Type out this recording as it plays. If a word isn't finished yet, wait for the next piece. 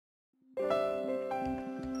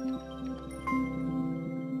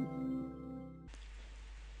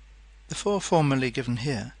The four formulae given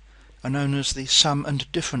here are known as the sum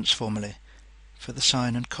and difference formulae for the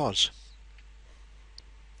sine and cos.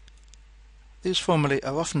 These formulae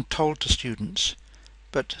are often told to students,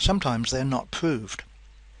 but sometimes they are not proved.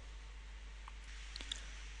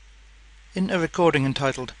 In a recording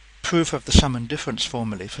entitled Proof of the Sum and Difference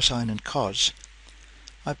Formulae for Sine and Cos,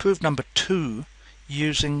 I proved number 2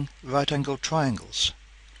 using right-angled triangles.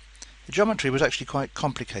 The geometry was actually quite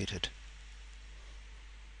complicated.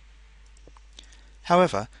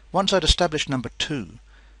 However, once I'd established number 2,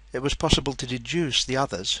 it was possible to deduce the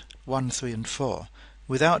others, 1, 3 and 4,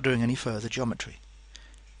 without doing any further geometry.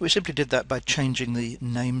 We simply did that by changing the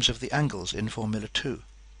names of the angles in Formula 2.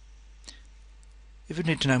 If you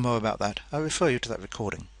need to know more about that, I refer you to that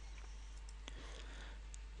recording.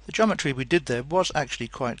 The geometry we did there was actually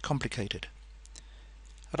quite complicated.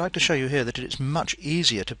 I'd like to show you here that it is much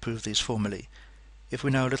easier to prove these formulae if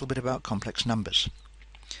we know a little bit about complex numbers.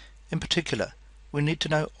 In particular, we need to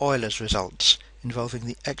know Euler's results involving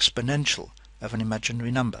the exponential of an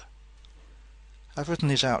imaginary number. I've written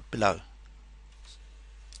these out below.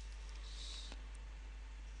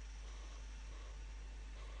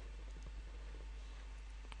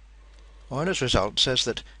 Euler's result says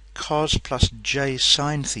that cos plus j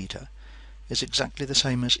sine theta is exactly the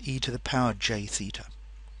same as e to the power j theta.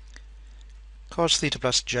 Cos theta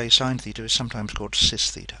plus j sine theta is sometimes called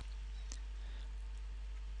cis theta.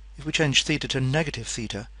 If we change theta to negative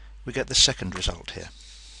theta, we get the second result here.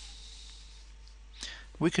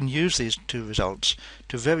 We can use these two results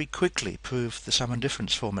to very quickly prove the sum and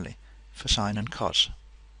difference formulae for sine and cos.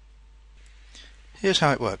 Here's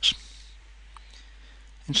how it works.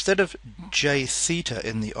 Instead of j theta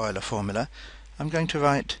in the Euler formula, I'm going to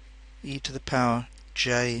write e to the power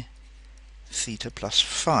j theta plus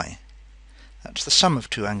phi. That's the sum of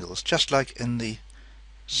two angles, just like in the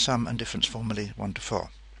sum and difference formulae 1 to 4.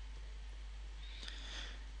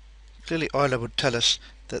 Clearly Euler would tell us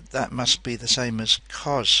that that must be the same as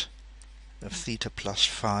cos of theta plus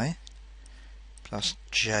phi plus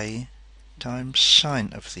j times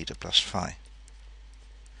sine of theta plus phi.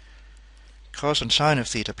 Cos and sine of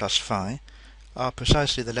theta plus phi are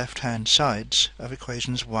precisely the left-hand sides of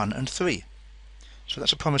equations 1 and 3. So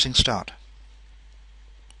that's a promising start.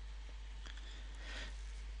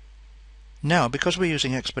 Now, because we're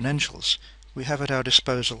using exponentials, we have at our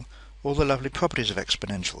disposal all the lovely properties of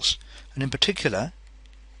exponentials, and in particular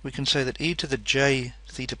we can say that e to the j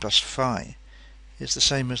theta plus phi is the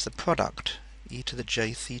same as the product e to the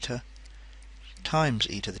j theta times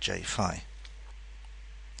e to the j phi.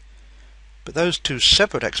 But those two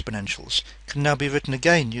separate exponentials can now be written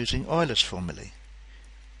again using Euler's formulae.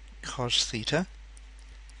 Cos theta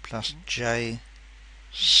plus j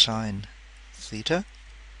sine theta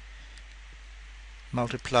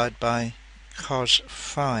multiplied by cos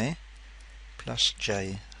phi plus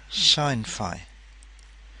j sine phi.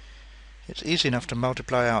 It's easy enough to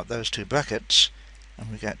multiply out those two brackets,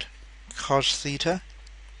 and we get cos theta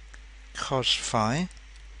cos phi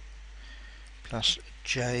plus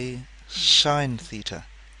j sine theta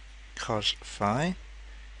cos phi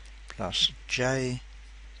plus j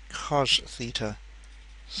cos theta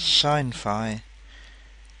sine phi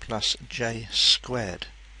plus j squared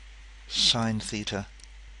sine theta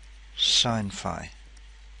sine phi.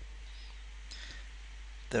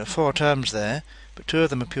 There are 4 terms there, but 2 of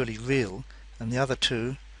them are purely real, and the other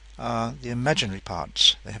 2 are the imaginary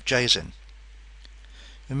parts. They have j's in.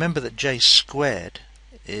 Remember that j squared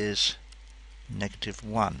is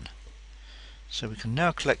 -1. So we can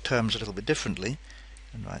now collect terms a little bit differently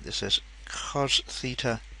and write this as cos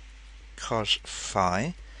theta cos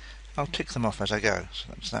phi. I'll tick them off as I go. So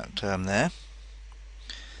that's that term there.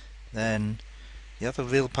 Then the other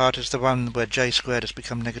real part is the one where j squared has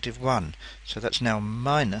become -1. So that's now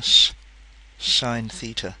minus sine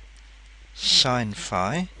theta sine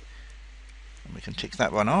phi. And we can tick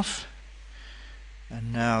that one off.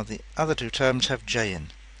 And now the other 2 terms have j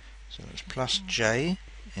in. So that's plus j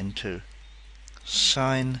into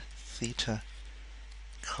sine theta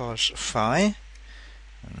cos phi,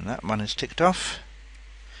 and that one is ticked off.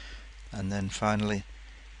 And then finally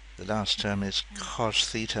the last term is cos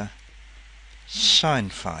theta sine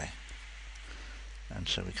phi, and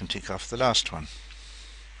so we can tick off the last one.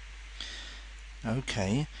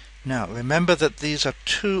 Okay, now remember that these are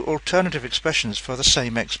 2 alternative expressions for the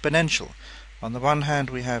same exponential. On the one hand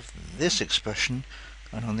we have this expression,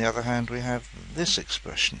 and on the other hand we have this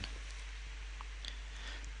expression.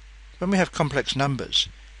 When we have complex numbers,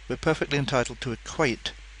 we're perfectly entitled to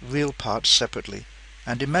equate real parts separately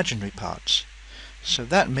and imaginary parts. So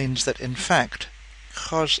that means that in fact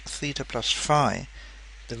cos theta plus phi,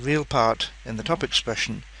 the real part in the top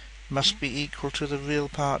expression, must be equal to the real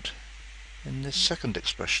part in this second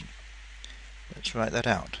expression. Let's write that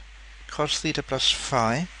out. Cos theta plus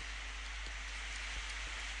phi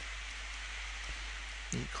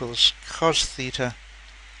equals cos theta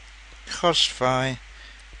cos phi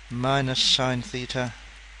minus sine theta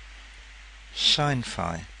sine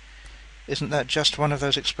phi. Isn't that just one of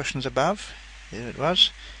those expressions above? Here it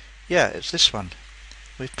was. Yeah, it's this one.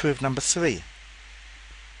 We've proved number 3.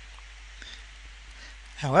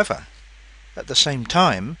 However, at the same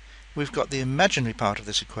time, we've got the imaginary part of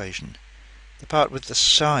this equation. The part with the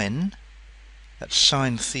sine, that's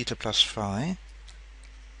sine theta plus phi,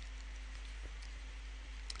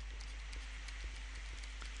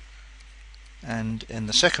 and in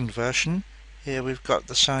the second version, here we've got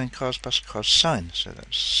the sine cos plus cos sine, so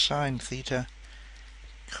that's sine theta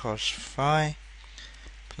cos phi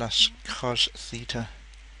plus cos theta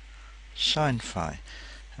sine phi.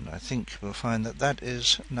 And I think we'll find that that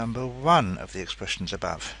is number 1 of the expressions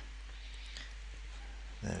above.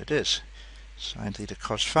 There it is. Sine theta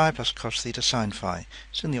cos phi plus cos theta sine phi.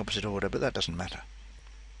 It's in the opposite order, but that doesn't matter.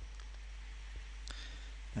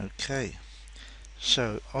 Okay.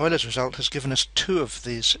 So Euler's result has given us 2 of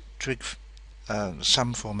these trig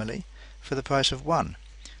sum formulae for the price of 1.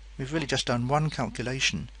 We've really just done 1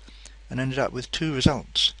 calculation and ended up with 2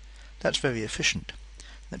 results. That's very efficient.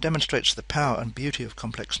 That demonstrates the power and beauty of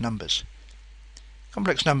complex numbers.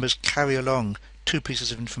 Complex numbers carry along 2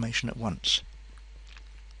 pieces of information at once.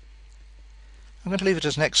 I'm going to leave it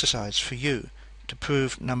as an exercise for you to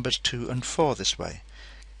prove numbers 2 and 4 this way.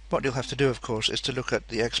 What you'll have to do, of course, is to look at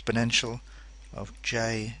the exponential of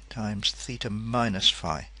j times theta minus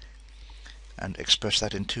phi and express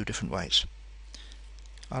that in 2 different ways.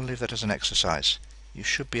 I'll leave that as an exercise. You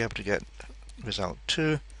should be able to get result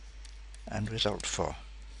 2 and result 4.